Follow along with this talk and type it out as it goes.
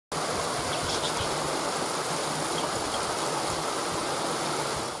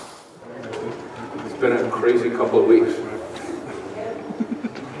been a crazy couple of weeks.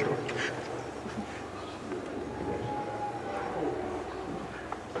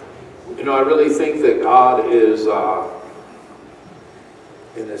 You know, I really think that God is,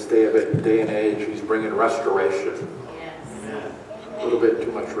 in this day and age, He's bringing restoration. Yes. A little bit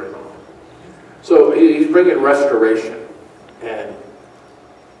too much rain. So He's bringing restoration. And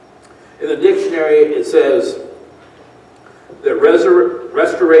in the dictionary, it says that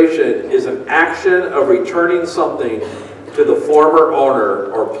restoration is an action of returning something to the former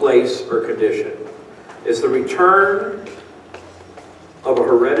owner or place or condition. It's the return of a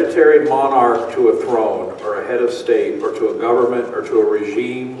hereditary monarch to a throne or a head of state or to a government or to a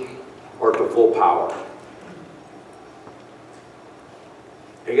regime or to full power.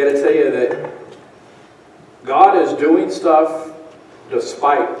 I got to tell you that God is doing stuff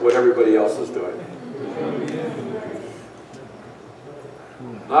despite what everybody else is doing.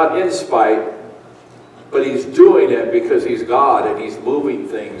 Not in spite, but He's doing it because He's God and He's moving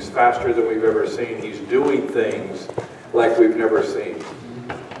things faster than we've ever seen. He's doing things like we've never seen.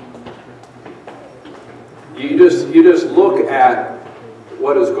 You just look at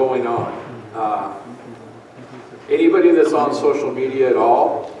what is going on. Anybody that's on social media at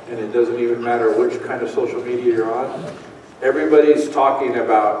all, and it doesn't even matter which kind of social media you're on, everybody's talking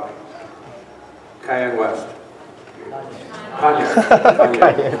about Kanye West. Kanye.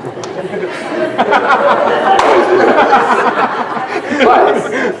 But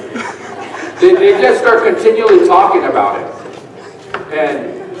they just start continually talking about it.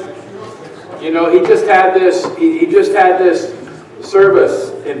 And you know, he just had this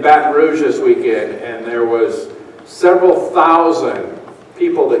service in Baton Rouge this weekend, and there was several thousand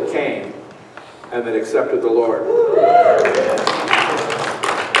people that came and that accepted the Lord.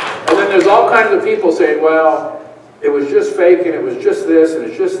 And then there's all kinds of people saying, well, it was just fake, and it was just this, and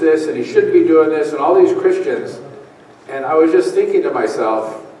it's just this, and he shouldn't be doing this, and all these Christians. And I was just thinking to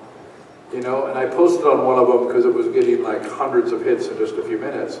myself, you know, and I posted on one of them because it was getting like hundreds of hits in just a few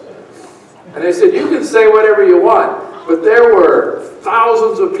minutes. And I said, you can say whatever you want, but there were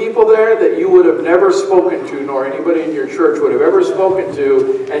thousands of people there that you would have never spoken to, nor anybody in your church would have ever spoken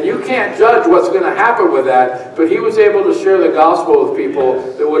to, and you can't judge what's going to happen with that, but he was able to share the gospel with people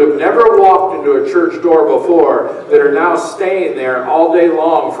that would have never walked into a church door before, that are now staying there all day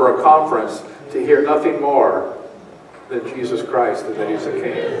long for a conference to hear nothing more than Jesus Christ and that He's the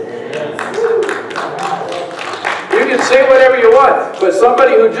King. You can say whatever you want, but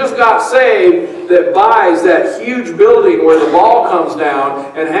somebody who just got saved that buys that huge building where the ball comes down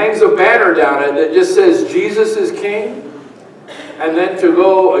and hangs a banner down it that just says Jesus is King, and then to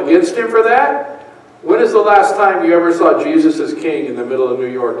go against Him for that? When is the last time you ever saw Jesus is King in the middle of New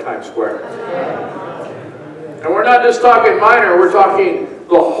York Times Square? And we're not just talking minor, we're talking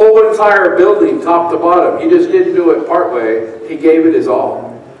the whole entire building, top to bottom. He just didn't do it part way, He gave it His all.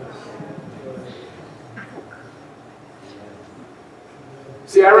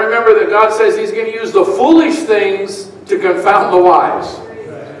 See, I remember that God says He's going to use the foolish things to confound the wise.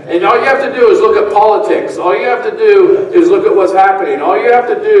 And all you have to do is look at politics. All you have to do is look at what's happening. All you have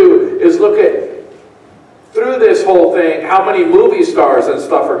to do is look at, through this whole thing, how many movie stars and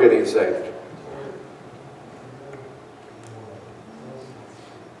stuff are getting saved.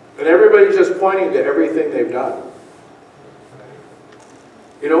 And everybody's just pointing to everything they've done.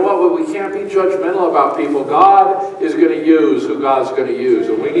 You know what? We can't be judgmental about people. God is going to use who God's going to use.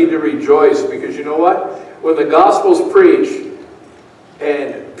 And we need to rejoice because you know what? When the gospel's preached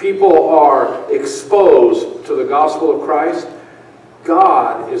and people are exposed to the gospel of Christ,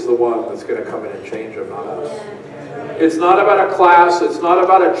 God is the one that's going to come in and change them, not us. It's not about a class. It's not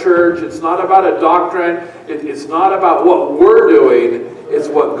about a church. It's not about a doctrine. It's not about what we're doing. It's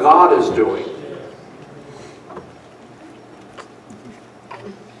what God is doing.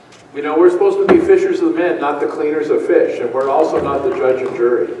 You know, we're supposed to be fishers of men, not the cleaners of fish. And we're also not the judge and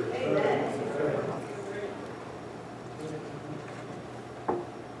jury.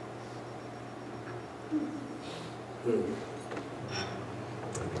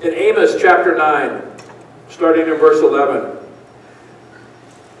 In Amos chapter 9, starting in verse 11,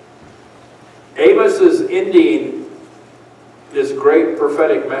 Amos is ending this great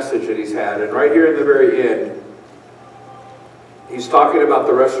prophetic message that he's had. And right here in the very end, he's talking about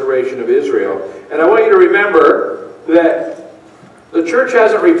the restoration of Israel. And I want you to remember that the church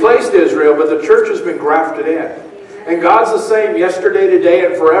hasn't replaced Israel, but the church has been grafted in. And God's the same yesterday, today,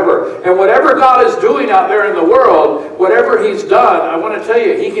 and forever. And whatever God is doing out there in the world, whatever He's done, I want to tell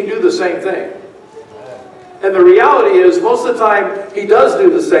you, He can do the same thing. And the reality is, most of the time, He does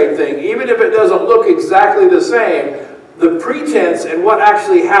do the same thing. Even if it doesn't look exactly the same, the pretense and what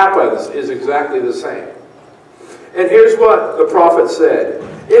actually happens is exactly the same. And here's what the prophet said.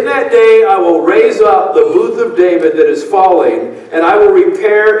 In that day I will raise up the booth of David that is falling, and I will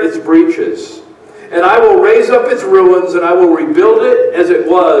repair its breaches. And I will raise up its ruins, and I will rebuild it as it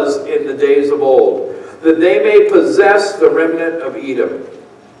was in the days of old, that they may possess the remnant of Edom.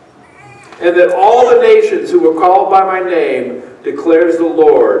 And that all the nations who were called by my name, declares the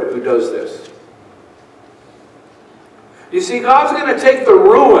Lord who does this. You see, God's going to take the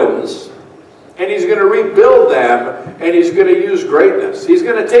ruins and He's going to rebuild them, and He's going to use greatness. He's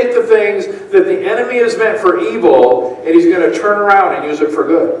going to take the things that the enemy has meant for evil, and He's going to turn around and use it for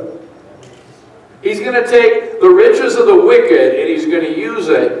good. He's going to take the riches of the wicked, and He's going to use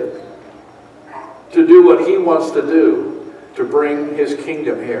it to do what He wants to do, to bring His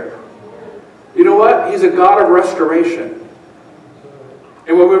kingdom here. You know what? He's a God of restoration.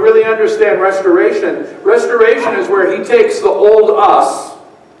 And when we really understand restoration, restoration is where He takes the old us,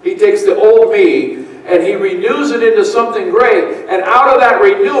 He takes the old me, and He renews it into something great. And out of that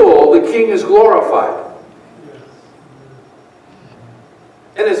renewal, the King is glorified.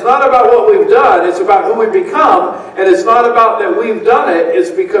 And it's not about what we've done, it's about who we've become. And it's not about that we've done it, it's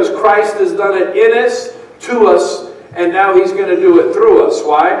because Christ has done it in us, to us, and now He's going to do it through us.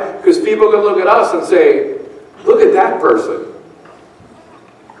 Why? Because people can look at us and say, look at that person.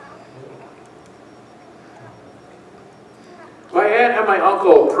 My aunt and my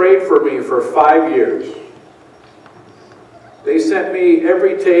uncle prayed for me for 5 years. They sent me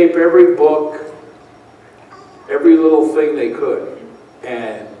every tape, every book, every little thing they could.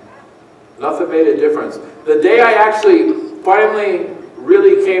 And nothing made a difference. The day I actually finally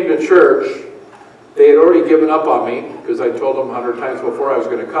really came to church, they had already given up on me, because I told them 100 times before I was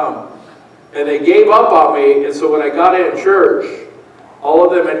going to come. And they gave up on me, and so when I got in church, all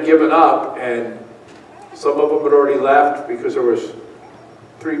of them had given up, and some of them had already left because there was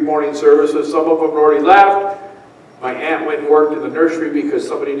 3 morning services. Some of them had already left. My aunt went and worked in the nursery because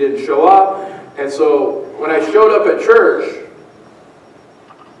somebody didn't show up. And so when I showed up at church,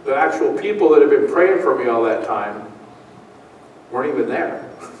 the actual people that had been praying for me all that time weren't even there.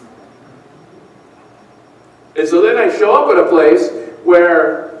 And so then I show up at a place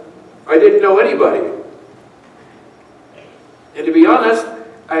where I didn't know anybody. And to be honest,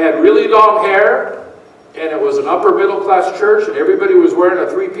 I had really long hair, and it was an upper middle class church, and everybody was wearing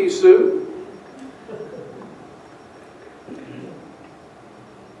a 3-piece suit.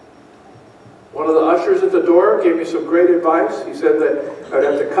 One of the ushers at the door gave me some great advice. He said that I'd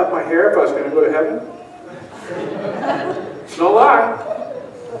have to cut my hair if I was going to go to heaven. It's no lie.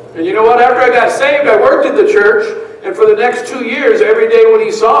 And you know what? After I got saved, I worked at the church, and for the next 2 years, every day when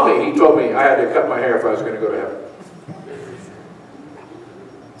he saw me, he told me I had to cut my hair if I was going to go to heaven.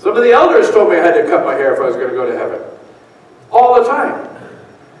 Some of the elders told me I had to cut my hair if I was going to go to heaven. All the time.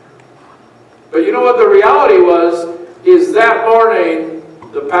 But you know what the reality was? Is that morning,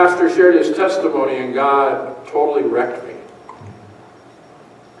 the pastor shared his testimony, and God totally wrecked me.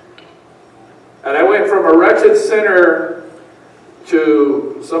 And I went from a wretched sinner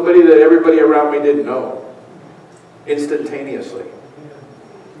to somebody that everybody around me didn't know. Instantaneously.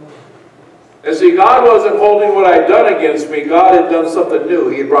 And see, God wasn't holding what I'd done against me. God had done something new.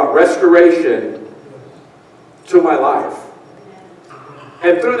 He had brought restoration to my life.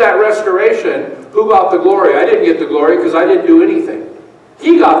 And through that restoration, who got the glory? I didn't get the glory because I didn't do anything.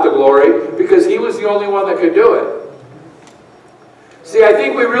 He got the glory because He was the only one that could do it. See, I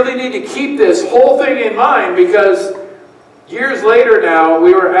think we really need to keep this whole thing in mind, because years later now,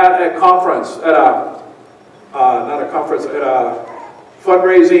 we were at a conference, at a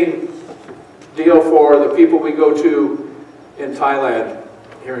fundraising deal for the people we go to in Thailand,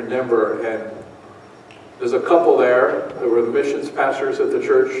 here in Denver, and there's a couple there that were the missions pastors at the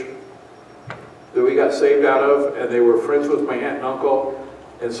church that we got saved out of, and they were friends with my aunt and uncle,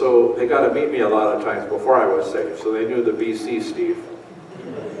 and so they got to meet me a lot of times before I was saved, so they knew the BC Steve.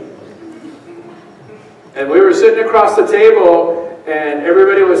 And we were sitting across the table, and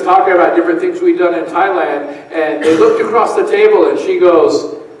everybody was talking about different things we'd done in Thailand, and they looked across the table, and she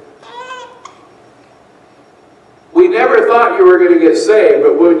goes, "We never thought you were going to get saved,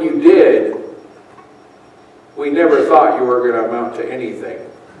 but when you did, we never thought you were going to amount to anything.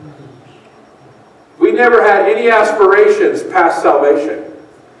 We never had any aspirations past salvation,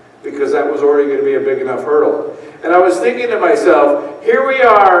 because that was already going to be a big enough hurdle." And I was thinking to myself, here we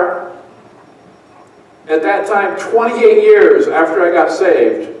are, at that time, 28 years after I got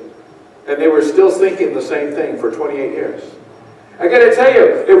saved, and they were still thinking the same thing for 28 years. I got to tell you,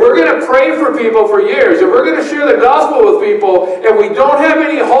 if we're going to pray for people for years, if we're going to share the gospel with people, and we don't have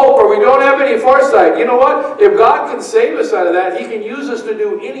any hope or we don't have any foresight. You know what? If God can save us out of that, He can use us to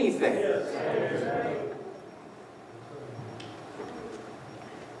do anything.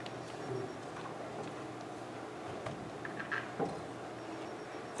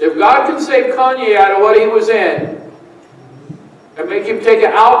 If God can save Kanye out of what he was in, and make him take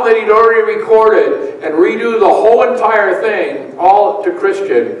an album that he'd already recorded and redo the whole entire thing, all to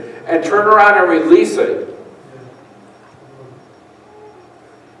Christian, and turn around and release it,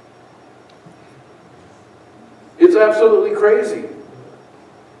 it's absolutely crazy.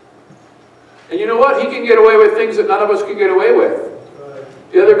 And you know what? He can get away with things that none of us can get away with.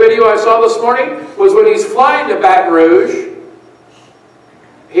 The other video I saw this morning was when he's flying to Baton Rouge.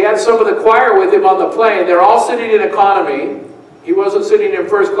 He had some of the choir with him on the plane. They're all sitting in economy. He wasn't sitting in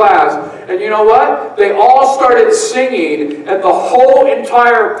first class. And you know what? They all started singing, and the whole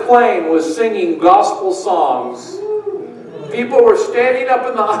entire plane was singing gospel songs. People were standing up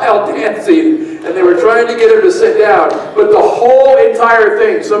in the aisle dancing, and they were trying to get him to sit down. But the whole entire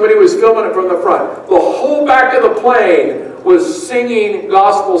thing, somebody was filming it from the front, the whole back of the plane was singing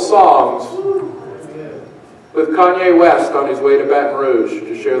gospel songs with Kanye West on his way to Baton Rouge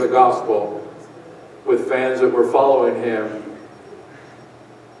to share the gospel with fans that were following him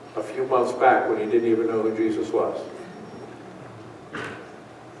a few months back when he didn't even know who Jesus was.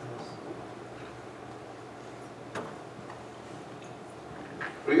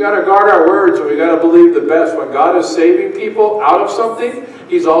 We got to guard our words, and we got to believe the best. When God is saving people out of something,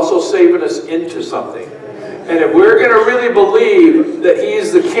 He's also saving us into something. And if we're going to really believe that He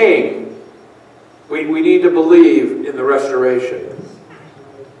is the King, we need to believe in the restoration.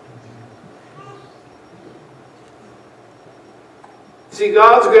 See,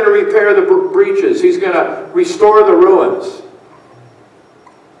 God's going to repair the breaches. He's going to restore the ruins.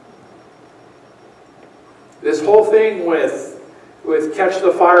 This whole thing with Catch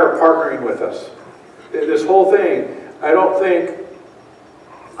the Fire partnering with us. This whole thing, I don't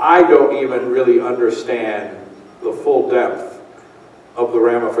even really understand the full depth of the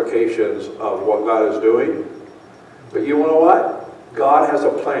ramifications of what God is doing. But you know what? God has a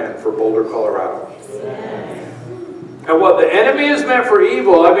plan for Boulder, Colorado. Yes. And what the enemy is meant for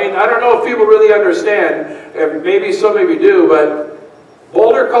evil, I mean, I don't know if people really understand, and maybe some of you do, but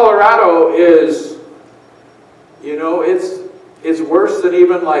Boulder, Colorado is, you know, it's worse than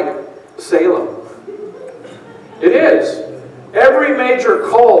even like Salem. It is. Every major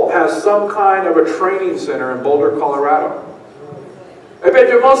cult has some kind of a training center in Boulder, Colorado. I bet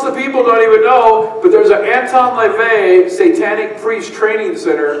you most of the people don't even know, but there's an Anton LaVey satanic priest training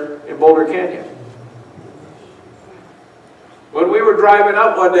center in Boulder Canyon. When we were driving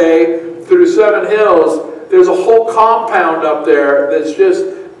up one day through Seven Hills, there's a whole compound up there that's just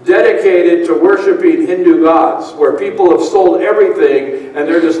dedicated to worshiping Hindu gods, where people have sold everything and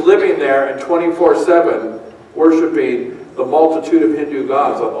they're just living there and 24/7 worshiping the multitude of Hindu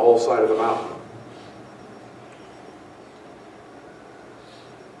gods on the whole side of the mountain.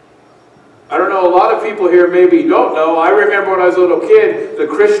 I don't know, a lot of people here maybe don't know. I remember when I was a little kid, the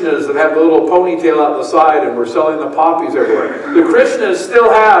Krishnas that had the little ponytail out the side and were selling the poppies everywhere. The Krishnas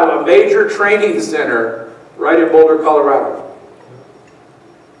still have a major training center right in Boulder, Colorado.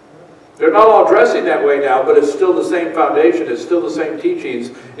 They're not all dressing that way now, but it's still the same foundation. It's still the same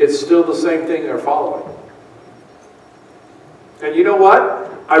teachings. It's still the same thing they're following. And you know what?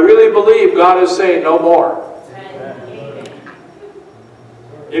 I really believe God is saying no more.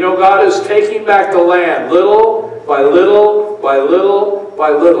 You know, God is taking back the land little by little by little by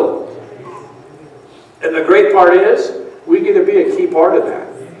little. And the great part is, we get to be a key part of that.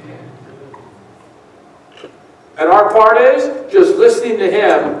 And our part is just listening to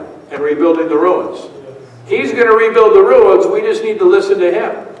Him and rebuilding the ruins. He's going to rebuild the ruins. We just need to listen to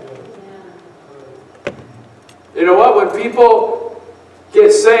Him. You know what? When people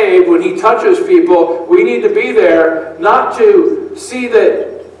get saved, when He touches people, we need to be there not to see that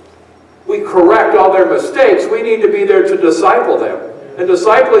we correct all their mistakes. We need to be there to disciple them. And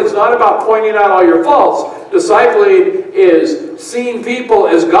discipling is not about pointing out all your faults. Discipling is seeing people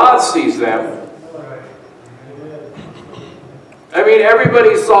as God sees them. I mean,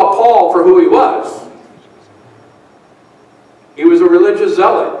 everybody saw Paul for who he was. He was a religious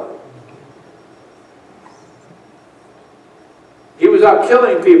zealot. He was out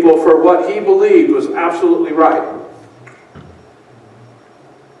killing people for what he believed was absolutely right.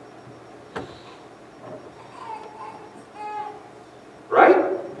 Right?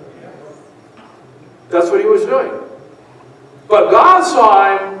 That's what he was doing. But God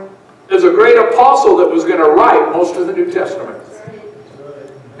saw him as a great apostle that was going to write most of the New Testament.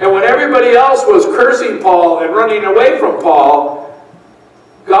 And when everybody else was cursing Paul and running away from Paul,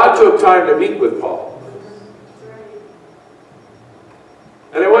 God took time to meet with Paul.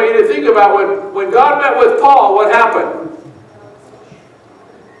 And I want you to think about when God met with Paul, what happened?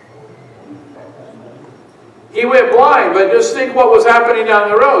 He went blind, but just think what was happening down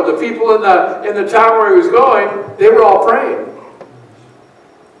the road. The people in the town where he was going, they were all praying.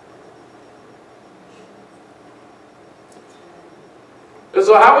 And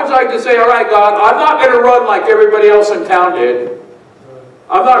so how would you like to say, all right, God, I'm not going to run like everybody else in town did.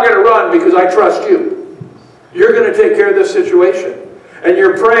 I'm not going to run because I trust you. You're going to take care of this situation. And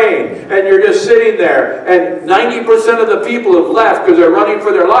you're praying, and you're just sitting there, and 90% of the people have left because they're running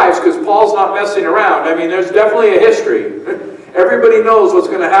for their lives because Paul's not messing around. I mean, there's definitely a history. Everybody knows what's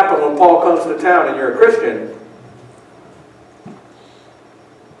going to happen when Paul comes to town and you're a Christian.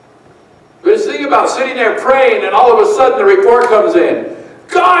 But just think about sitting there praying, and all of a sudden the report comes in.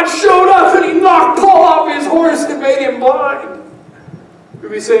 God showed up, and he knocked Paul off his horse and made him blind. We'd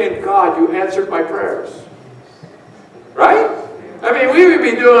be saying, God, you answered my prayers. Right? I mean, we would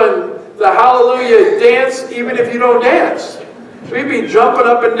be doing the hallelujah dance even if you don't dance. We'd be jumping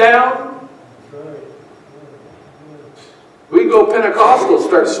up and down. We'd go Pentecostal,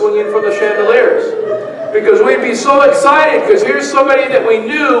 start swinging from the chandeliers. Because we'd be so excited because here's somebody that we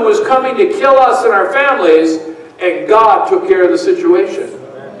knew was coming to kill us and our families, and God took care of the situation.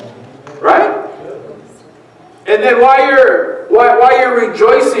 Right? And then while you're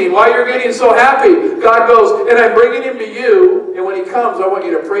rejoicing, while you're getting so happy, God goes, and I'm bringing him to you, and when he comes, I want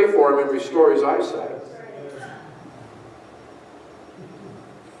you to pray for him and restore his eyesight.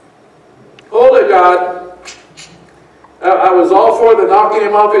 Hold it, God. I was all for the knocking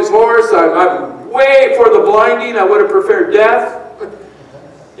him off his horse. I'm way for the blinding. I would have preferred death.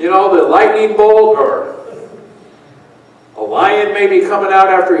 You know, the lightning bolt, or a lion maybe coming out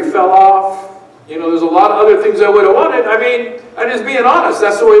after he fell off. You know, there's a lot of other things I would have wanted. I mean, I'm just being honest.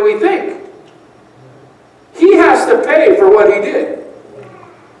 That's the way we think. He has to pay for what he did.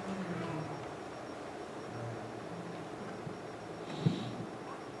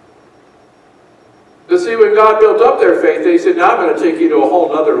 But see, when God built up their faith, they said, now I'm going to take you to a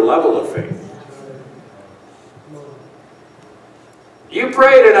whole other level of faith. You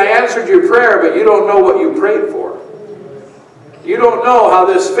prayed and I answered your prayer, but you don't know what you prayed for. You don't know how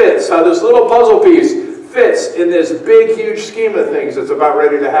this fits, how this little puzzle piece fits in this big, huge scheme of things that's about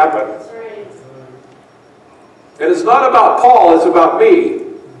ready to happen. And it's not about Paul, it's about me.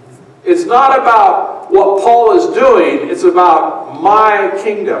 It's not about what Paul is doing, it's about my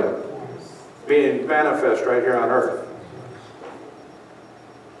kingdom being manifest right here on earth.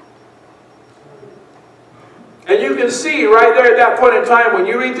 And you can see right there at that point in time, when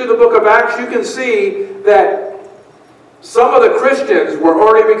you read through the book of Acts, you can see that some of the Christians were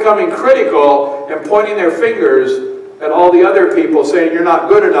already becoming critical and pointing their fingers at all the other people, saying you're not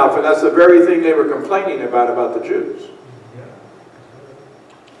good enough, and that's the very thing they were complaining about the Jews.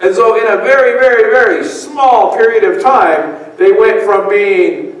 And so in a very, very, very small period of time, they went from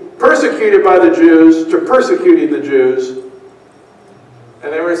being persecuted by the Jews to persecuting the Jews.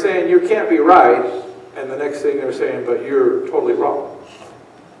 And they were saying, you can't be right. And the next thing they're saying, but you're totally wrong.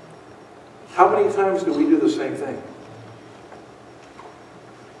 How many times do we do the same thing?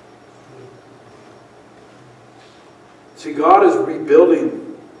 See, God is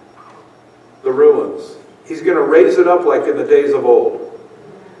rebuilding the ruins. He's going to raise it up like in the days of old.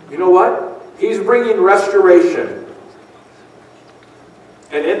 You know what? He's bringing restoration.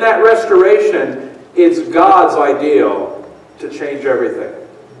 And in that restoration, it's God's ideal to change everything.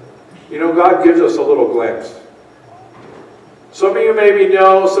 You know, God gives us a little glimpse. Some of you maybe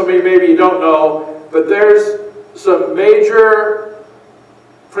know, some of you maybe you don't know, but there's some major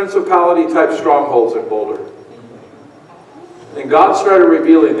principality-type strongholds in Boulder. And God started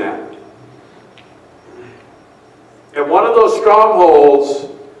revealing that. And one of those strongholds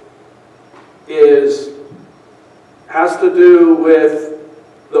has to do with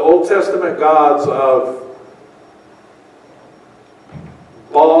the Old Testament gods of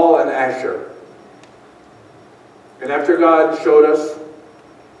Baal and Asher. And after God showed us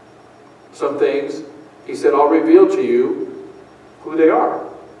some things, he said, I'll reveal to you who they are.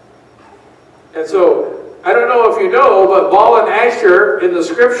 And so, I don't know if you know, but Baal and Asher in the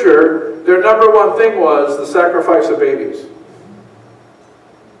scripture, their number one thing was the sacrifice of babies.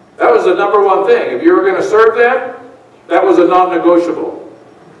 That was the number one thing. If you were going to serve them, that was a non-negotiable.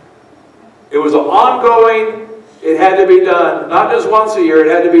 It was an ongoing, it had to be done, not just once a year,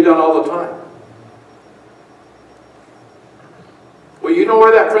 it had to be done all the time. Well, you know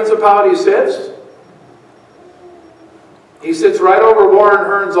where that principality sits? He sits right over Warren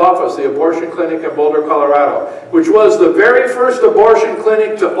Hearn's office, the abortion clinic in Boulder, Colorado, which was the very first abortion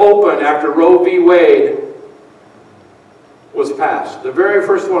clinic to open after Roe v. Wade was passed. The very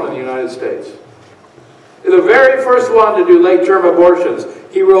first one in the United States. The very first one to do late-term abortions.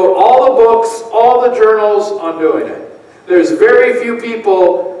 He wrote all the books, all the journals on doing it. There's very few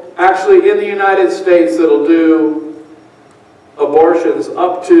people actually in the United States that'll do abortions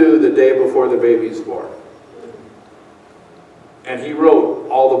up to the day before the baby's born. And he wrote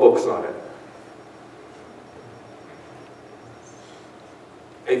all the books on it.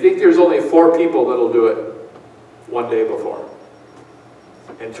 I think there's only 4 people that'll do it one day before.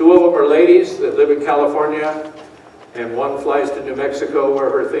 And 2 of them are ladies that live in California, and one flies to New Mexico where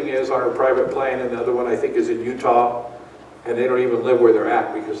her thing is on her private plane, and the other one I think is in Utah, and they don't even live where they're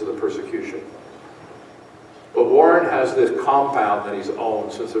at because of the persecution. But Warren has this compound that he's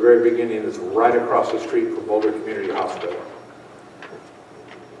owned since the very beginning that's right across the street from Boulder Community Hospital.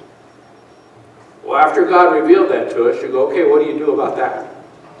 Well, after God revealed that to us, you go, okay, what do you do about that?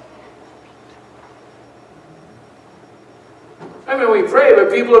 I mean, we pray,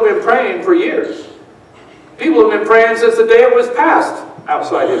 but people have been praying for years. People have been praying since the day it was passed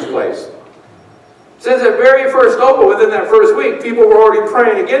outside his place. Since it very first opened, within that first week, people were already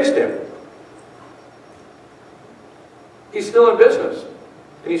praying against him. He's still in business,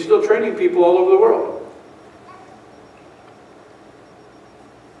 and he's still training people all over the world.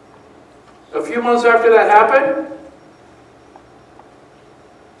 A few months after that happened,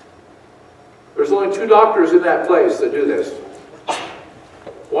 there's only 2 doctors in that place that do this.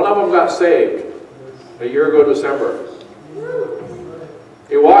 One of them got saved a year ago December.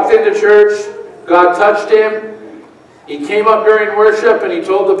 He walked into church, God touched him, he came up during worship and he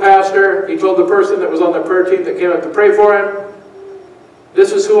told the pastor, he told the person that was on the prayer team that came up to pray for him,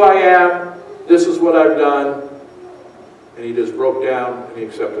 this is who I am, this is what I've done, and he just broke down and he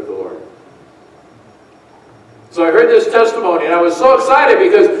accepted the Lord. So I heard this testimony and I was so excited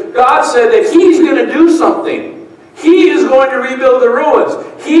because God said that he's going to do something. He is going to rebuild the ruins.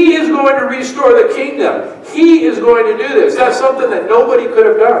 He is going to restore the kingdom. He is going to do this. That's something that nobody could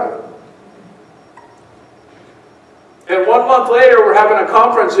have done. And 1 month later, we're having a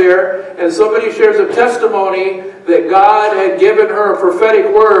conference here, and somebody shares a testimony that God had given her a prophetic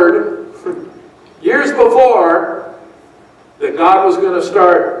word years before that God was going to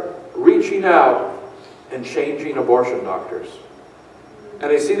start reaching out and changing abortion doctors.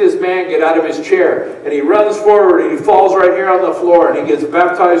 And I see this man get out of his chair, and he runs forward, and he falls right here on the floor, and he gets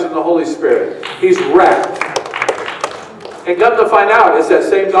baptized in the Holy Spirit. He's wrecked. And come to find out, it's that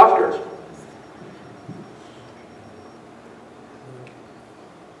same doctor.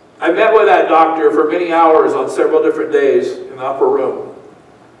 I met with that doctor for many hours on several different days in the upper room.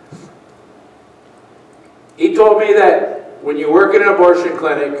 He told me that when you work in an abortion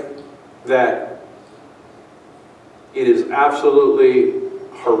clinic, that it is absolutely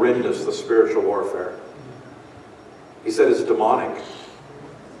horrendous, the spiritual warfare. He said it's demonic.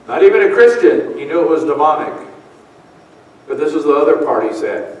 Not even a Christian, he knew it was demonic. But this is the other part he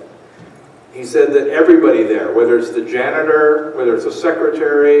said. He said that everybody there, whether it's the janitor, whether it's a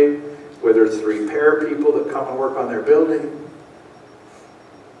secretary, whether it's the repair people that come and work on their building,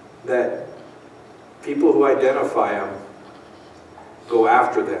 that people who identify them go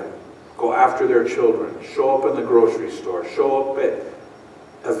after them, go after their children, show up in the grocery store, show up at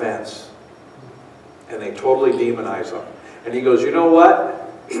events, and they totally demonize them. And he goes, you know what?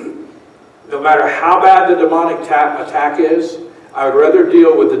 No matter how bad the demonic attack is, I would rather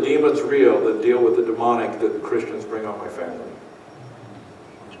deal with the demons real than deal with the demonic that the Christians bring on my family.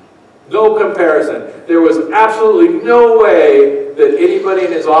 No comparison. There was absolutely no way that anybody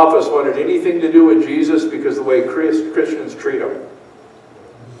in his office wanted anything to do with Jesus because of the way Christians treat him.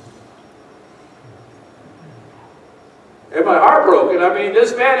 And my heart broke. And I mean,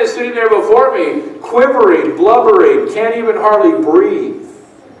 this man is sitting there before me, quivering, blubbering, can't even hardly breathe.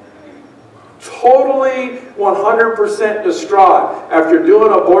 Totally 100% distraught after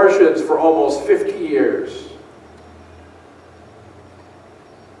doing abortions for almost 50 years.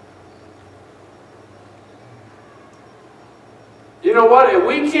 You know what? If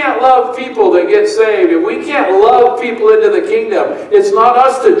we can't love people that get saved, if we can't love people into the kingdom, it's not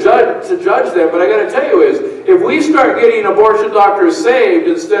us to judge them. But I got to tell you is, if we start getting abortion doctors saved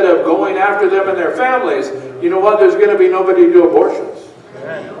instead of going after them and their families, you know what? There's going to be nobody to do abortions.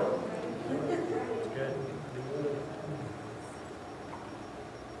 Amen.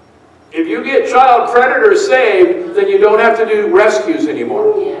 If you get child predators saved, then you don't have to do rescues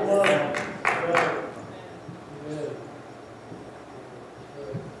anymore. Yes.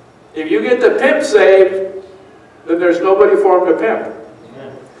 If you get the pimp saved, then there's nobody for him to pimp.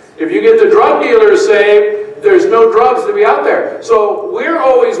 If you get the drug dealers saved, there's no drugs to be out there. So we're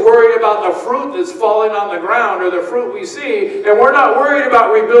always worried about the fruit that's falling on the ground or the fruit we see, and we're not worried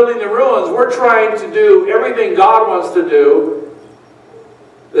about rebuilding the ruins. We're trying to do everything God wants to do.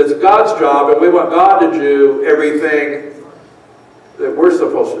 That's God's job, and we want God to do everything that we're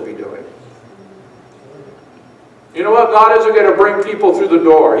supposed to be doing. You know what? God isn't going to bring people through the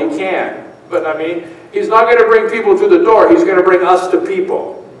door. He can. But I mean, He's not going to bring people through the door. He's going to bring us to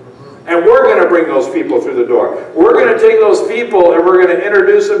people. And we're going to bring those people through the door. We're going to take those people and we're going to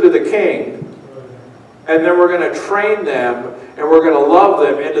introduce them to the King. And then we're going to train them and we're going to love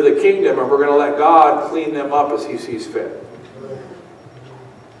them into the kingdom, and we're going to let God clean them up as He sees fit.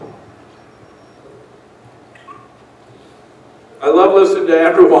 I love listening to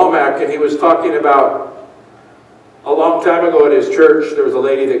Andrew Womack, and he was talking about a long time ago at his church, there was a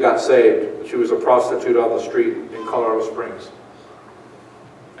lady that got saved. She was a prostitute on the street in Colorado Springs.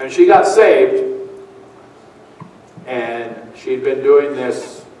 And she got saved, and she'd been doing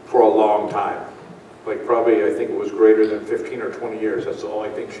this for a long time. Like probably, I think it was greater than 15 or 20 years. That's the only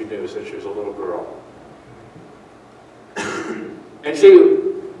thing she knew since she was a little girl. And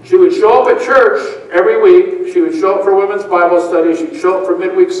she would show up at church every week. She would show up for women's Bible study. She'd show up for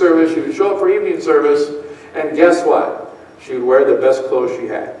midweek service. She would show up for evening service. And guess what? She would wear the best clothes she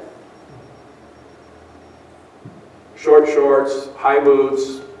had. Short shorts, high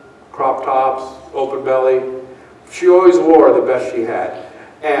boots, crop tops, open belly. She always wore the best she had.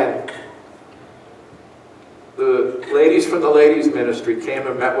 And the ladies from the ladies ministry came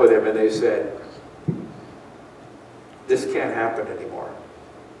and met with him, and they said, "This can't happen anymore."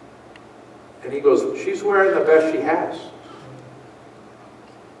 And he goes, "She's wearing the best she has.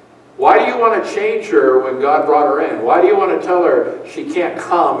 Why do you want to change her when God brought her in? Why do you want to tell her she can't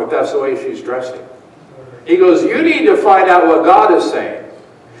come if that's the way she's dressing?" He goes, "You need to find out what God is saying."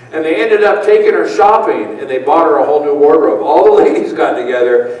 And they ended up taking her shopping, and they bought her a whole new wardrobe. All the ladies got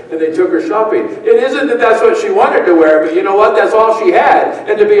together, and they took her shopping. It isn't that that's what she wanted to wear, but you know what? That's all she had.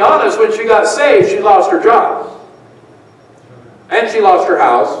 And to be honest, when she got saved, she lost her job. And she lost her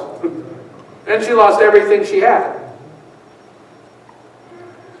house. And she lost everything she had.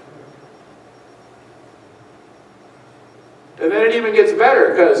 And then it even gets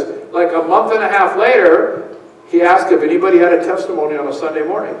better, because like a month and a half later, he asked if anybody had a testimony on a Sunday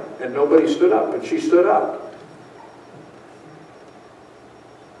morning, and nobody stood up, and she stood up.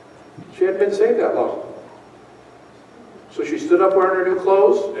 She hadn't been saved that long. So she stood up wearing her new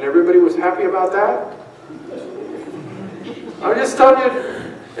clothes, and everybody was happy about that. I'm just telling you.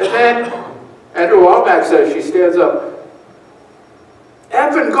 And then Andrew Womack says, she stands up,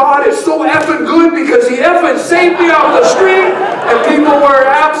 "Effing God is so effing good because He effing saved me off the street." And people were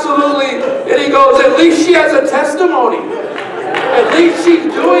absolutely, and he goes, "At least she has a testimony. At least she's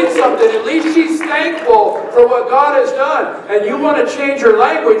doing something. At least she's thankful for what God has done." And you want to change her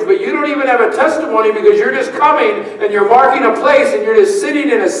language, but you don't even have a testimony because you're just coming and you're marking a place and you're just sitting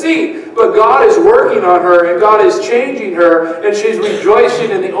in a seat. But God is working on her and God is changing her, and she's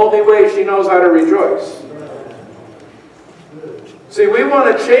rejoicing in the only way she knows how to rejoice. See, we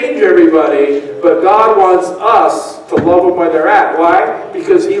want to change everybody, but God wants us to love them where they're at. Why?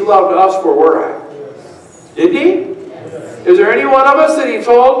 Because He loved us where we're at. Didn't He? Is there any one of us that He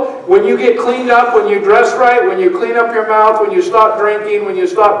told, when you get cleaned up, when you dress right, when you clean up your mouth, when you stop drinking, when you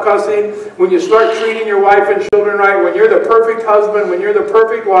stop cussing, when you start treating your wife and children right, when you're the perfect husband, when you're the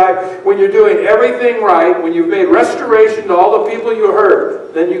perfect wife, when you're doing everything right, when you've made restoration to all the people you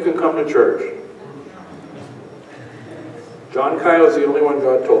hurt, then you can come to church? John Kyle's the only one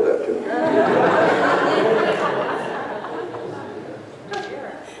God told that to.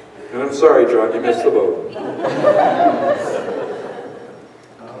 And I'm sorry, John, you missed the boat.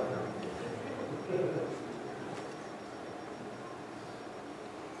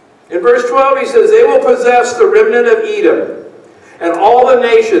 In verse 12 he says, "They will possess the remnant of Edom, and all the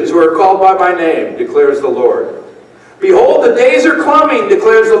nations who are called by my name, declares the Lord. Behold, the days are coming,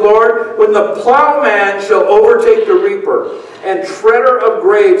 declares the Lord, when the plowman shall overtake the reaper, and treader of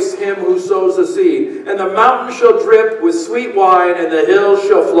grapes him who sows the seed. And the mountain shall drip with sweet wine, and the hills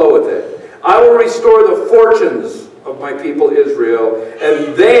shall flow with it. I will restore the fortunes of my people Israel,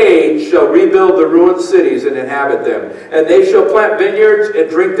 and they shall rebuild the ruined cities and inhabit them. And they shall plant vineyards and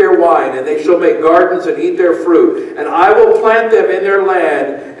drink their wine, and they shall make gardens and eat their fruit. And I will plant them in their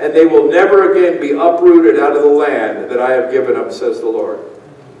land, and they will never again be uprooted out of the land that I have given them, says the Lord."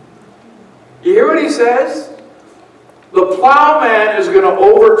 You hear what he says? The plowman is going to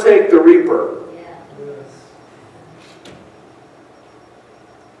overtake the reaper.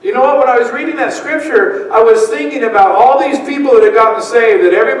 You know what? When I was reading that scripture, I was thinking about all these people that had gotten saved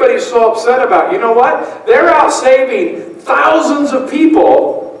that everybody's so upset about. You know what? They're out saving thousands of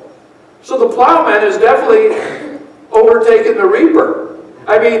people, so the plowman is definitely overtaken the reaper.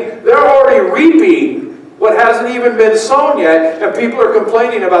 I mean, they're already reaping what hasn't even been sown yet, and people are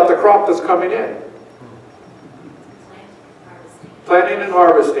complaining about the crop that's coming in. Planting and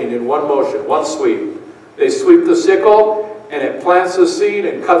harvesting in one motion, one sweep. They sweep the sickle, and it plants the seed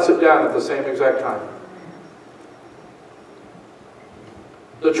and cuts it down at the same exact time.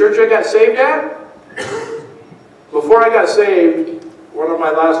 The church I got saved at, before I got saved, one of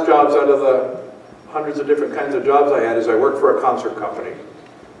my last jobs out of the hundreds of different kinds of jobs I had is I worked for a concert company.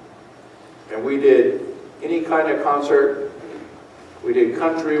 And we did any kind of concert. We did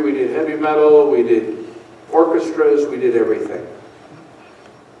country, we did heavy metal, we did orchestras, we did everything.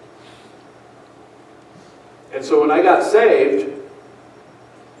 And so when I got saved,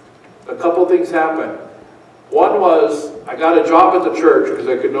 a couple things happened. One was, I got a job at the church because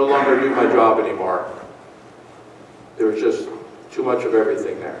I could no longer do my job anymore. There was just too much of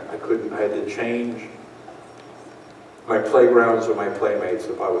everything there. I had to change my playgrounds and my playmates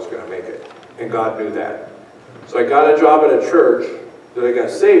if I was going to make it. And God knew that. So I got a job at a church that I got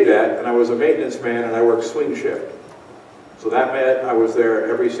saved at, and I was a maintenance man, and I worked swing shift. So that meant I was there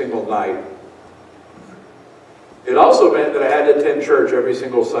every single night. It also meant that I had to attend church every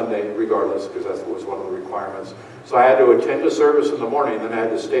single Sunday, regardless, because that was one of the requirements. So I had to attend a service in the morning, and then I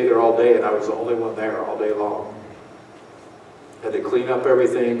had to stay there all day, and I was the only one there all day long. I had to clean up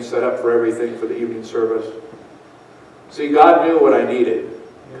everything, set up for everything for the evening service. See, God knew what I needed,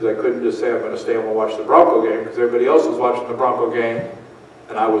 because I couldn't just say I'm going to stay home and watch the Bronco game, because everybody else was watching the Bronco game,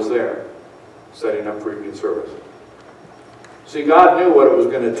 and I was there, setting up for evening service. See, God knew what it was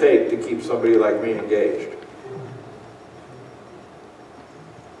going to take to keep somebody like me engaged.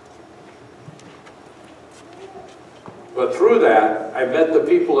 But through that, I met the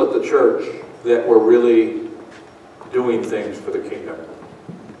people at the church that were really doing things for the kingdom.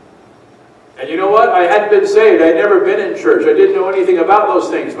 And you know what? I hadn't been saved. I'd never been in church. I didn't know anything about those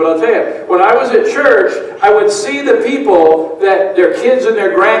things. But I'll tell you, when I was at church, I would see the people that their kids and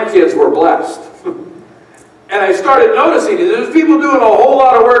their grandkids were blessed. And I started noticing that there's people doing a whole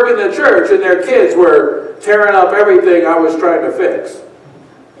lot of work in the church, and their kids were tearing up everything I was trying to fix.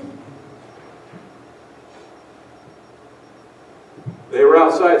 They were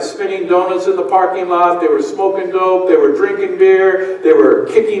outside spinning donuts in the parking lot. They were smoking dope. They were drinking beer. They were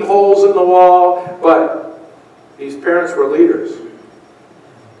kicking holes in the wall. But these parents were leaders.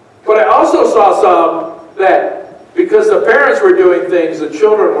 But I also saw some that because the parents were doing things, the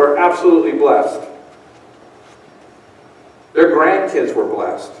children were absolutely blessed. Their grandkids were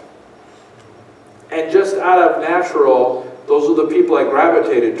blessed. And just out of natural, those are the people I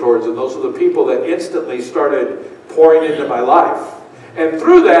gravitated towards, and those are the people that instantly started pouring into my life. And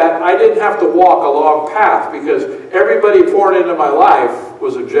through that, I didn't have to walk a long path, because everybody poured into my life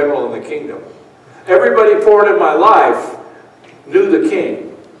was a general in the kingdom. Everybody poured in my life knew the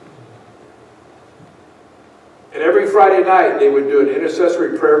king. And every Friday night, they would do an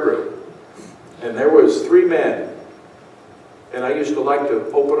intercessory prayer group. And there was 3 men. And I used to like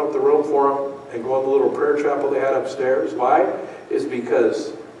to open up the room for them and go in the little prayer chapel they had upstairs. Why? Is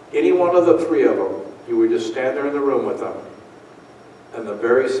because any one of the 3 of them, you would just stand there in the room with them. And the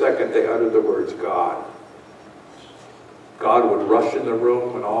very second they uttered the words, God, God would rush in the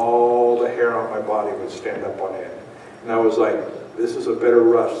room, and all the hair on my body would stand up on end. And I was like, this is a better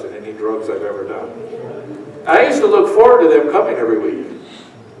rush than any drugs I've ever done. I used to look forward to them coming every week.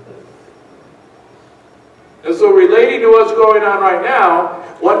 And so relating to what's going on right now,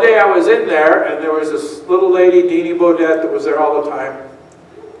 one day I was in there, and there was this little lady, Deanie Bodette, that was there all the time.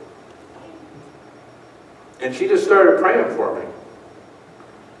 And she just started praying for me.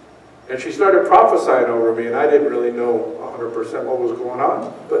 And she started prophesying over me, and I didn't really know 100% what was going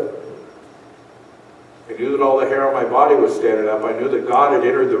on, but I knew that all the hair on my body was standing up. I knew that God had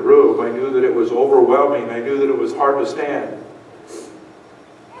entered the room. I knew that it was overwhelming. I knew that it was hard to stand.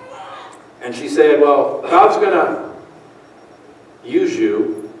 And she said, well, God's going to use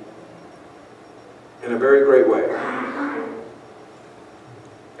you in a very great way.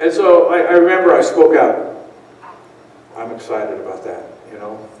 And so I remember I spoke out. I'm excited about that, you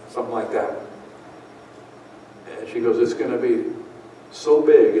know. Something like that. And she goes, it's going to be so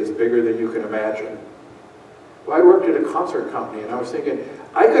big, it's bigger than you can imagine. Well, I worked at a concert company, and I was thinking,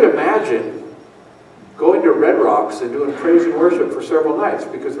 I could imagine going to Red Rocks and doing praise and worship for several nights,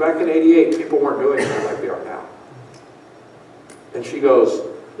 because back in '88, people weren't doing it like they are now. And she goes,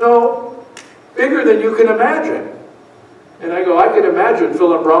 no, bigger than you can imagine. And I go, I can imagine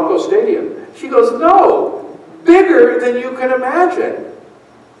filling Bronco Stadium. She goes, no, bigger than you can imagine.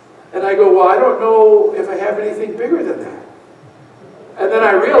 And I go, well, I don't know if I have anything bigger than that. And then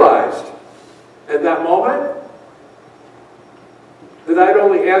I realized at that moment that I'd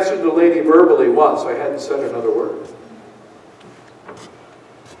only answered the lady verbally once. I hadn't said another word.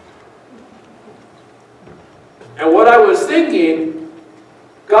 And what I was thinking,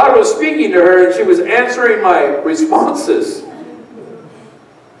 God was speaking to her and she was answering my responses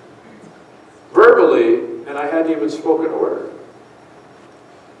verbally, and I hadn't even spoken a word.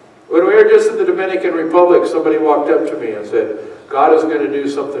 When we were just in the Dominican Republic, somebody walked up to me and said, God is going to do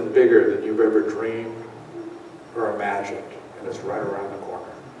something bigger than you've ever dreamed or imagined, and it's right around the corner.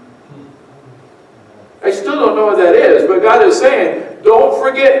 I still don't know what that is, but God is saying, don't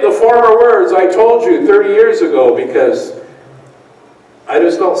forget the former words I told you 30 years ago, because I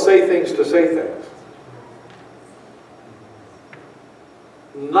just don't say things to say things.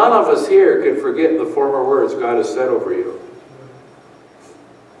 None of us here can forget the former words God has said over you.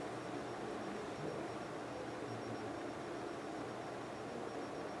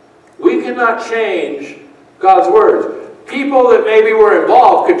 We cannot change God's words. People that maybe were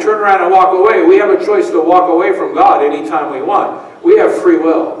involved could turn around and walk away. We have a choice to walk away from God anytime we want. We have free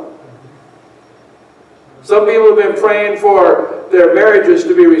will. Some people have been praying for their marriages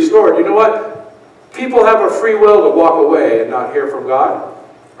to be restored. You know what? People have a free will to walk away and not hear from God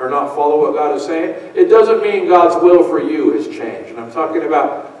or not follow what God is saying. It doesn't mean God's will for you has changed. And I'm talking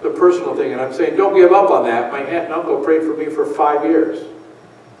about the personal thing. And I'm saying don't give up on that. My aunt and uncle prayed for me for 5 years.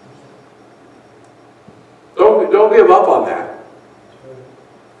 Don't give up on that.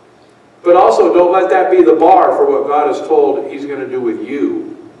 But also don't let that be the bar for what God has told He's going to do with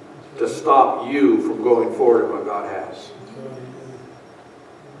you to stop you from going forward in what God has.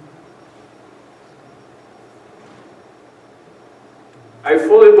 I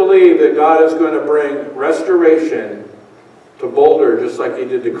fully believe that God is going to bring restoration to Boulder just like He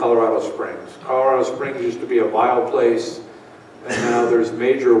did to Colorado Springs. Colorado Springs used to be a vile place, and now there's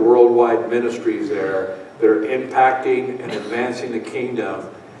major worldwide ministries there that are impacting and advancing the kingdom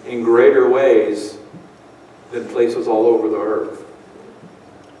in greater ways than places all over the earth.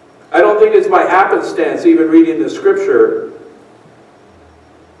 I don't think it's by happenstance, even reading the scripture,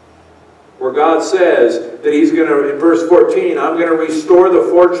 where God says that He's going to, in verse 14, I'm going to restore the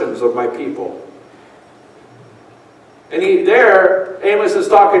fortunes of my people. And Amos is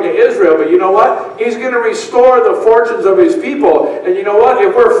talking to Israel, but you know what? He's going to restore the fortunes of His people. And you know what?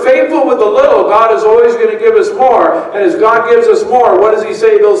 If we're faithful with the little, God is always going to give us more. And as God gives us more, what does He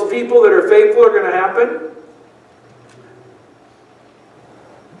say those people that are faithful are going to happen?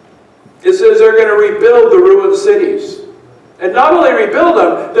 It says they're going to rebuild the ruined cities. And not only rebuild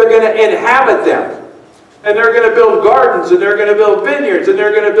them, they're going to inhabit them. And they're going to build gardens, and they're going to build vineyards, and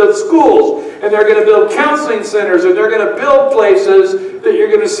they're going to build schools, and they're going to build counseling centers, and they're going to build places that you're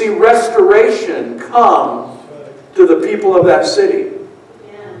going to see restoration come to the people of that city.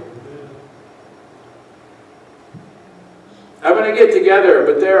 I'm going to get together,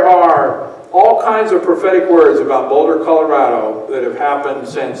 but there are all kinds of prophetic words about Boulder, Colorado that have happened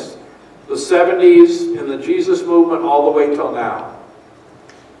since the 70s and the Jesus movement all the way till now.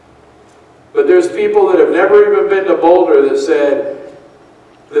 But there's people that have never even been to Boulder that said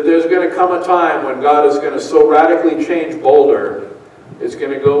that there's going to come a time when God is going to so radically change Boulder, it's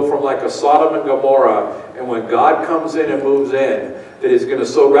going to go from like a Sodom and Gomorrah, and when God comes in and moves in, that it's going to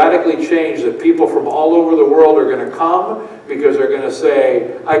so radically change that people from all over the world are going to come because they're going to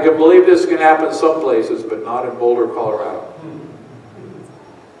say, I can believe this can happen some places, but not in Boulder, Colorado.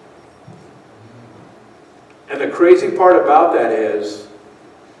 And the crazy part about that is,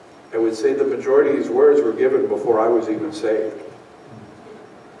 I would say the majority of these words were given before I was even saved.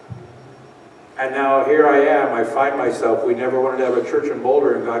 And now here I am, I find myself, we never wanted to have a church in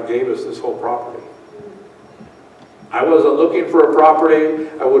Boulder, and God gave us this whole property. I wasn't looking for a property.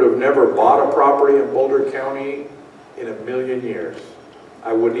 I would have never bought a property in Boulder County in a million years.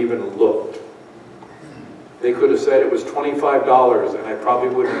 I wouldn't even have looked. They could have said it was $25, and I probably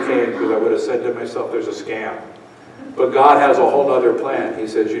wouldn't have came because I would have said to myself, there's a scam. But God has a whole other plan. He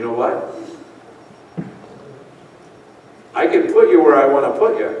says, you know what? I can put you where I want to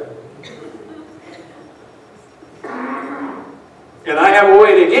put you. And I have a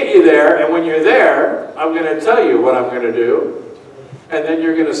way to get you there, and when you're there, I'm going to tell you what I'm going to do, and then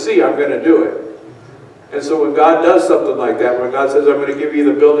you're going to see I'm going to do it. And so when God does something like that, when God says, I'm going to give you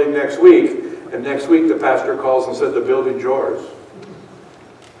the building next week, and next week the pastor calls and said, the building's yours.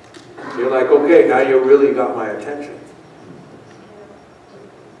 You're like, okay, now you really got my attention.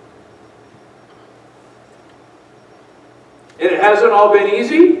 hasn't all been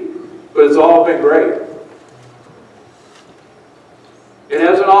easy, but it's all been great. It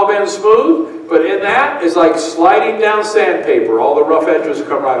hasn't all been smooth, but in that is like sliding down sandpaper. All the rough edges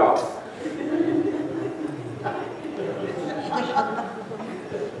come right off.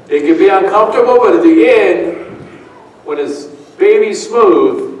 It can be uncomfortable, but at the end, when it's baby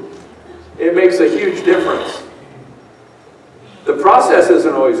smooth, it makes a huge difference. The process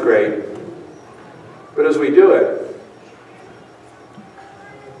isn't always great, but as we do it,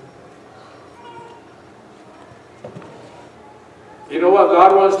 you know what?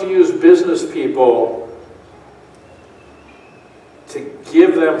 God wants to use business people to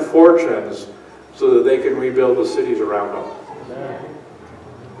give them fortunes so that they can rebuild the cities around them.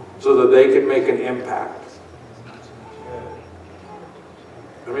 So that they can make an impact.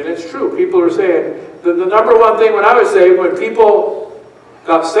 I mean, it's true. People are saying, the number one thing when I was saved, when people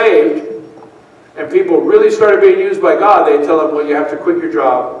got saved, and people really started being used by God, they tell them, well, you have to quit your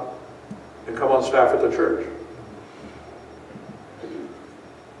job and come on staff at the church.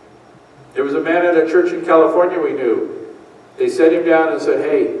 There was a man at a church in California we knew. They set him down and said,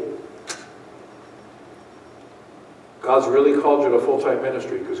 hey, God's really called you to full-time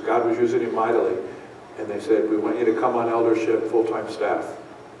ministry, because God was using him mightily. And they said, we want you to come on eldership, full-time staff.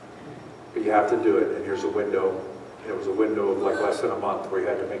 But you have to do it, and here's a window. And it was a window of like less than a month where you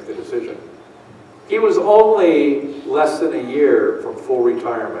had to make the decision. He was only less than a year from full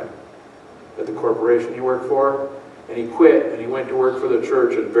retirement at the corporation he worked for. And he quit, and he went to work for the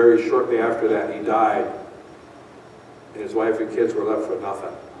church, and very shortly after that, he died. And his wife and kids were left with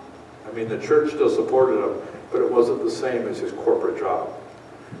nothing. I mean, the church still supported him, but it wasn't the same as his corporate job,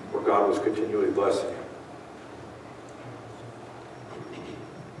 where God was continually blessing him.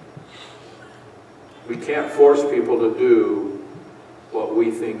 We can't force people to do what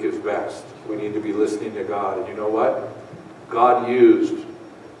we think is best. We need to be listening to God. And you know what? God used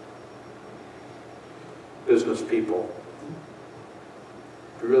business people.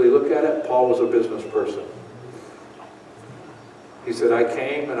 If you really look at it, Paul was a business person. He said, I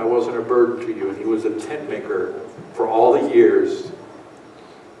came and I wasn't a burden to you. And he was a tent maker for all the years.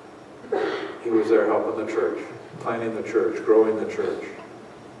 He was there helping the church, planting the church, growing the church.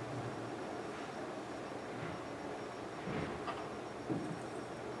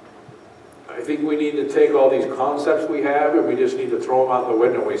 I think we need to take all these concepts we have and we just need to throw them out the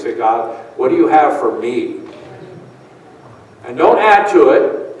window. We say, God, what do you have for me? And don't add to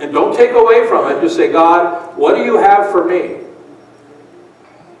it and don't take away from it. Just say, God, what do you have for me?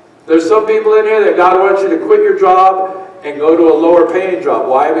 There's some people in here that God wants you to quit your job and go to a lower paying job.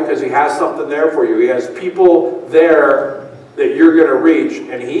 Why? Because he has something there for you. He has people there that you're going to reach,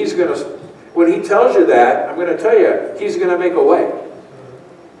 and he's going to, when he tells you that, I'm going to tell you, he's going to make a way.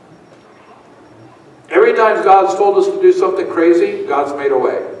 Every time God's told us to do something crazy, God's made a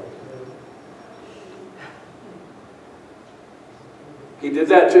way. He did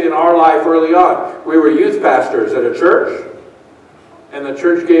that in our life early on. We were youth pastors at a church, and the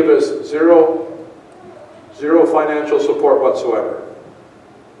church gave us zero financial support whatsoever.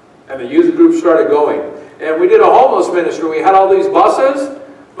 And the youth group started going. And we did a homeless ministry. We had all these buses,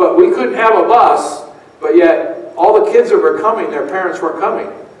 but we couldn't have a bus, but yet all the kids that were coming, their parents weren't coming.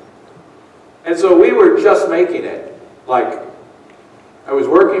 And so we were just making it. Like, I was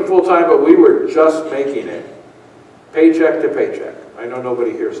working full-time, but we were just making it. Paycheck to paycheck. I know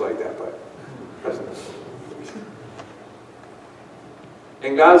nobody here is like that, but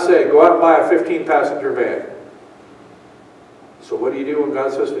and God said, go out and buy a 15-passenger van. So what do you do when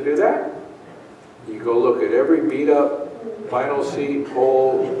God says to do that? You go look at every beat-up vinyl seat,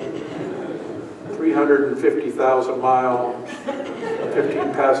 old, 350,000 mile,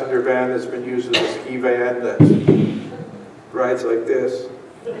 15-passenger van that's been used as a ski van that rides like this.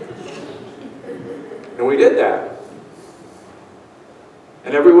 And we did that.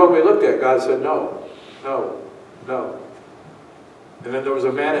 And everyone we looked at, God said, no, no, no. And then there was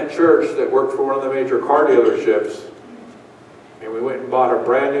a man at church that worked for one of the major car dealerships. And we went and bought a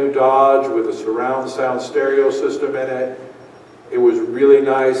brand new Dodge with a surround sound stereo system in it. It was really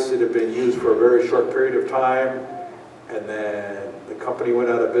nice. It had been used for a very short period of time. And then the company went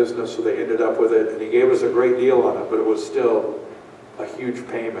out of business, so they ended up with it. And he gave us a great deal on it, but it was still a huge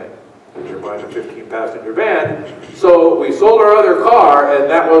payment. And you're buying a 15-passenger van. So we sold our other car, and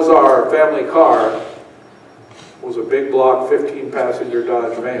that was our family car. It was a big block 15-passenger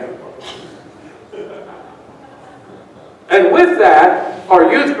Dodge van. And with that,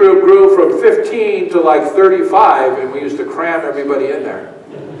 our youth group grew from 15 to like 35, and we used to cram everybody in there.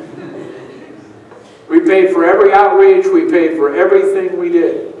 We paid for every outreach, we paid for everything we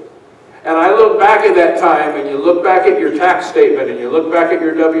did. And I look back at that time, and you look back at your tax statement, and you look back at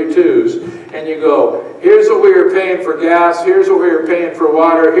your W-2s, and you go, here's what we were paying for gas, here's what we were paying for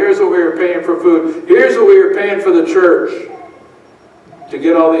water, here's what we were paying for food, here's what we were paying for the church to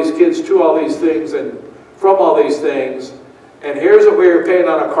get all these kids to all these things and from all these things, and here's what we were paying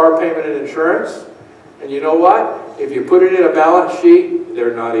on a car payment and insurance. And you know what? If you put it in a balance sheet,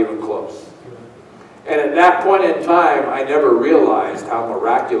 they're not even close. And at that point in time, I never realized how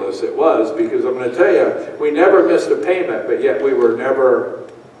miraculous it was, because I'm going to tell you, we never missed a payment, but yet we were never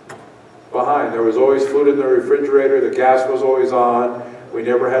behind. There was always food in the refrigerator, the gas was always on, we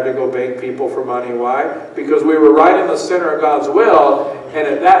never had to go beg people for money. Why? Because we were right in the center of God's will, and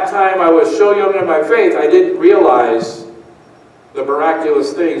at that time I was so young in my faith, I didn't realize the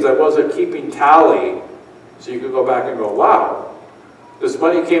miraculous things. I wasn't keeping tally, so you could go back and go, wow. This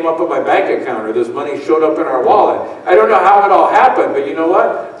money came up in my bank account, or this money showed up in our wallet. I don't know how it all happened, but you know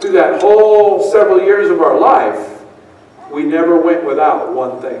what? Through that whole several years of our life, we never went without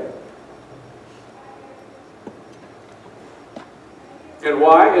one thing. And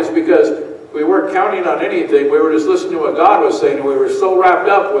why? It's because we weren't counting on anything. We were just listening to what God was saying, and we were so wrapped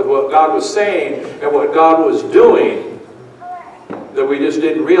up with what God was saying and what God was doing that we just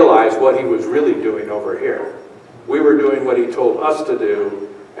didn't realize what He was really doing over here. We were doing what He told us to do,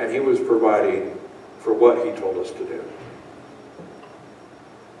 and He was providing for what He told us to do.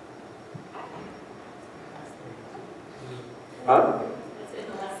 Huh?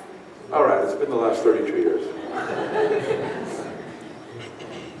 All right, it's been the last 32 years.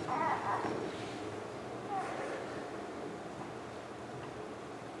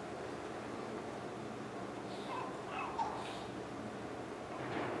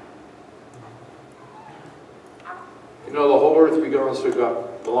 You know, the whole earth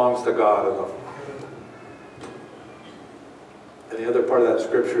belongs to God, and the other part of that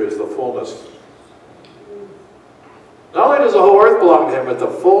scripture is the fullness. Not only does the whole earth belong to Him, but the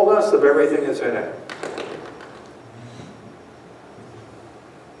fullness of everything that's in it.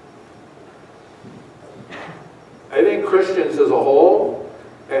 I think Christians as a whole,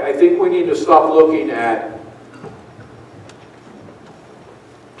 I think we need to stop looking at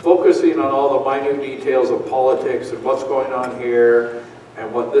focusing on all the minute details of politics and what's going on here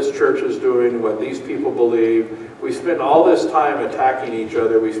and what this church is doing, what these people believe. We spend all this time attacking each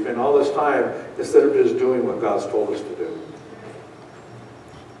other. We spend all this time instead of just doing what God's told us to do.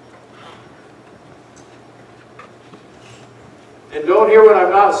 And don't hear what I'm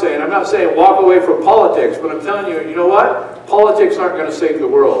not saying. I'm not saying walk away from politics, but I'm telling you, you know what? Politics aren't going to save the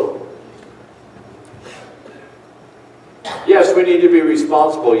world. Yes, we need to be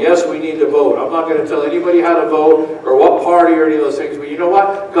responsible. Yes, we need to vote. I'm not going to tell anybody how to vote or what party or any of those things. But you know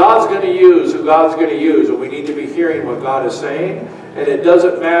what? God's going to use who God's going to use. And we need to be hearing what God is saying. And it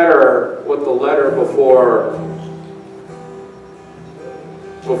doesn't matter what the letter before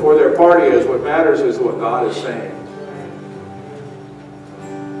their party is. What matters is what God is saying.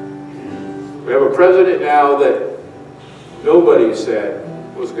 We have a president now that nobody said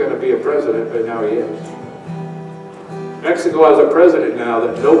was going to be a president, but now he is. Mexico has a president now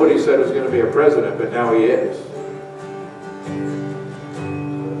that nobody said was going to be a president, but now he is.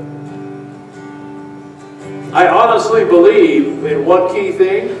 I honestly believe in one key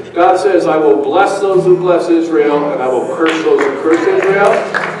thing. God says, I will bless those who bless Israel, and I will curse those who curse Israel.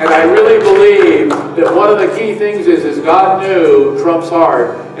 And I really believe that one of the key things is God knew Trump's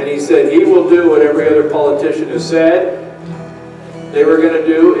heart, and He said He will do what every other politician has said they were going to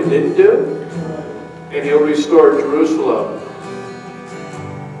do and didn't do. And He'll restore Jerusalem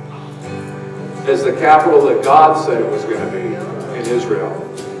as the capital that God said it was going to be in Israel.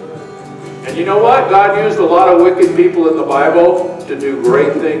 And you know what? God used a lot of wicked people in the Bible to do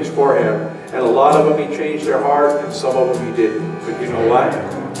great things for Him. And a lot of them He changed their heart, and some of them He didn't. But you know what?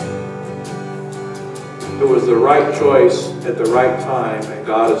 It was the right choice at the right time, and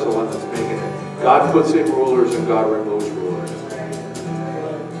God is the one that's making it. God puts in rulers, and God removes rulers.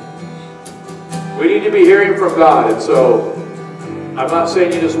 We need to be hearing from God, and so I'm not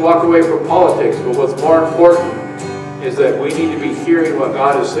saying you just walk away from politics, but what's more important is that we need to be hearing what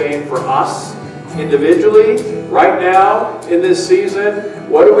God is saying for us individually, right now, in this season.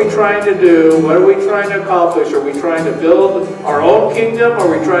 What are we trying to do? What are we trying to accomplish? Are we trying to build our own kingdom? Are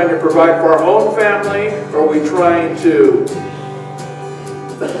we trying to provide for our own family? Or are we trying to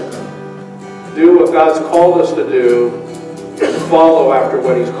do what God's called us to do and follow after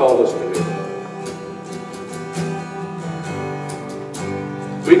what He's called us to do?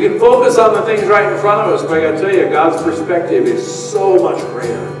 We can focus on the things right in front of us, but I got to tell you, God's perspective is so much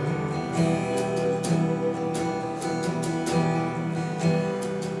greater.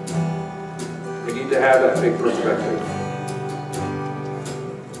 to have that big perspective.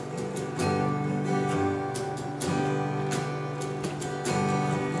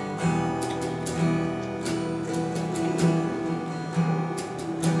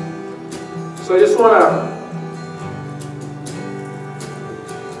 So I just want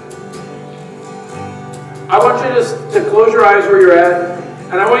you just to close your eyes where you're at,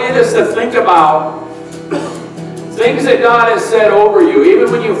 and I want you just to think about things that God has said over you,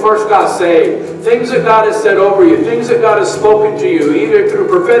 even when you first got saved. Things that God has said over you, things that God has spoken to you, either through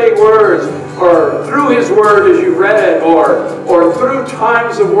prophetic words, or through His Word as you've read it, or through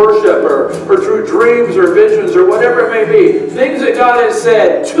times of worship, or through dreams or visions, or whatever it may be. Things that God has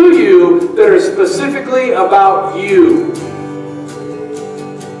said to you that are specifically about you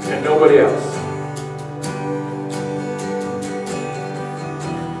and nobody else.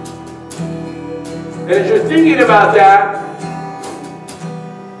 And as you're thinking about that,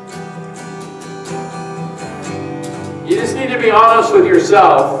 you just need to be honest with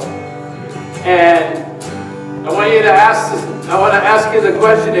yourself. And I want to ask you the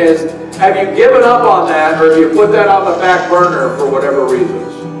question is, have you given up on that, or have you put that on the back burner for whatever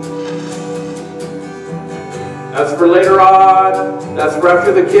reasons? That's for later on. That's for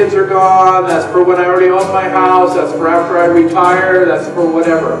after the kids are gone. That's for when I already own my house. That's for after I retire. That's for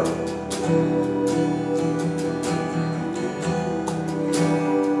whatever.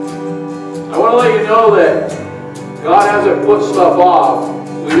 I want to let you know that God hasn't put stuff off.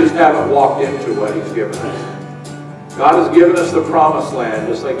 We just haven't walked into what He's given us. God has given us the promised land,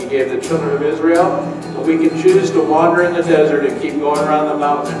 just like He gave the children of Israel. And we can choose to wander in the desert and keep going around the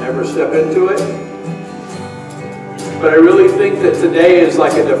mountain and never step into it. But I really think that today is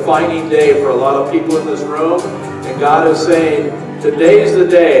like a defining day for a lot of people in this room. And God is saying, today's the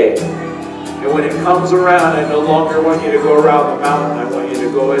day. And when it comes around, I no longer want you to go around the mountain. I want you to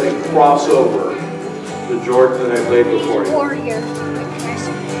go in and cross over the Jordan that I've laid before you.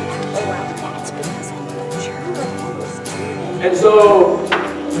 And so,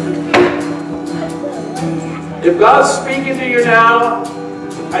 if God's speaking to you now,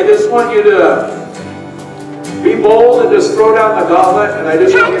 I just want you to be bold and just throw down the gauntlet, and I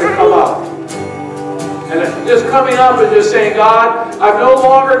just want you to come up. And just coming up and just saying, God, I'm no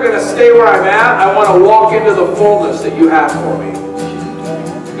longer going to stay where I'm at. I want to walk into the fullness that you have for me.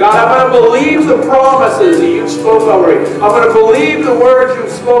 God, I'm going to believe the promises that you've spoken over me. I'm going to believe the words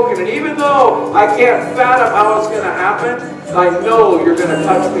you've spoken. And even though I can't fathom how it's going to happen, I know you're going to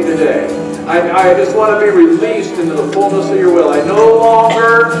touch me today. I just want to be released into the fullness of your will. I no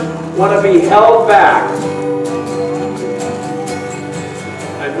longer want to be held back.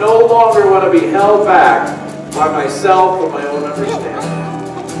 I no longer want to be held back by myself or my own understanding.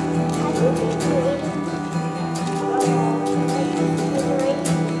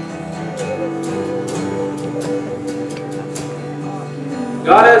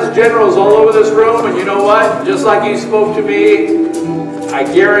 God has generals all over this room, and you know what? Just like He spoke to me, I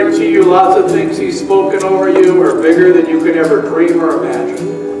guarantee you lots of things He's spoken over you are bigger than you could ever dream or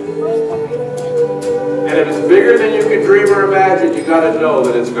imagine. And if it's bigger than you can dream or imagine, you got to know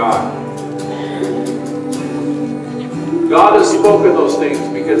that it's God. God has spoken those things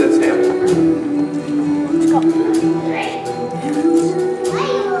because it's Him.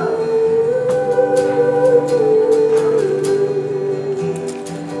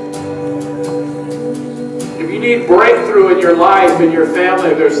 If you need breakthrough in your life, in your family,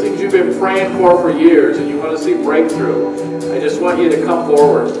 if there's things you've been praying for years and you want to see breakthrough, I just want you to come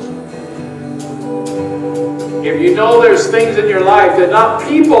forward. If you know there's things in your life that not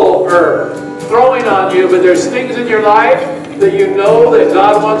people are throwing on you, but there's things in your life that you know that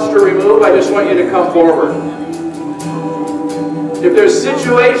God wants to remove, I just want you to come forward. If there's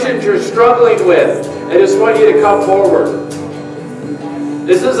situations you're struggling with, I just want you to come forward.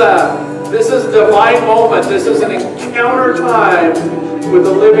 This is a divine moment. This is an encounter time with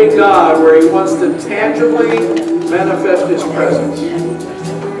the living God where He wants to tangibly manifest His presence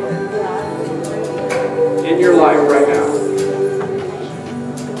in your life right now.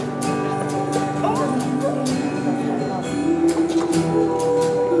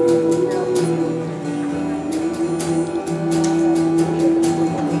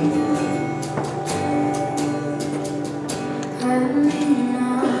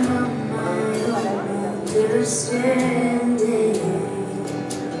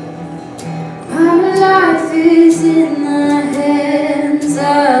 My life is in the hands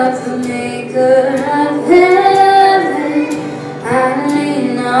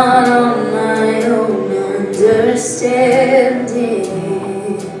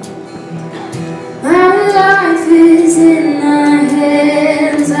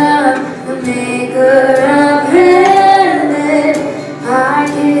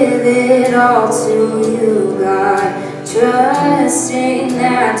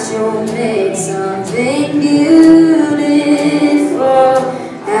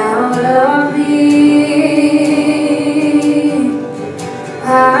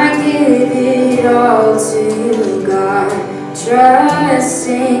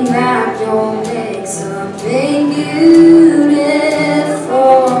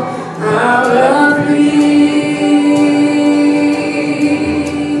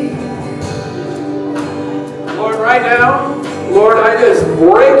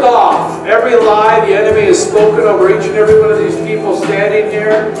spoken over each and every one of these people standing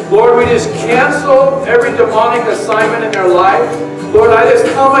here. Lord, we just cancel every demonic assignment in their life. Lord, I just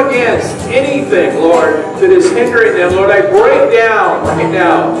come against anything, Lord, that is hindering them. Lord, I break down right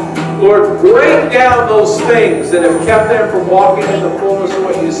now. Lord, break down those things that have kept them from walking in the fullness of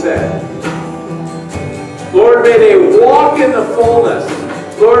what you said. Lord, may they walk in the fullness.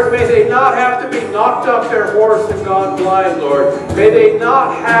 Lord, may they not have to be knocked off their horse and gone blind, Lord. May they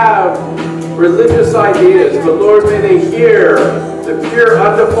not have religious ideas, but Lord, may they hear the pure,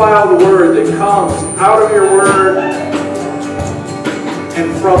 undefiled word that comes out of your word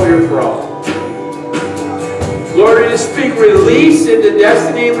and from your throne. Lord, we just speak release into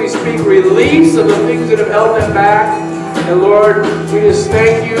destiny. We speak release of the things that have held them back. And Lord, we just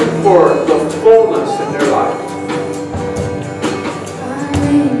thank you for the fullness in their life. I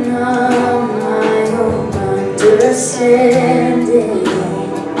lean on my own understanding.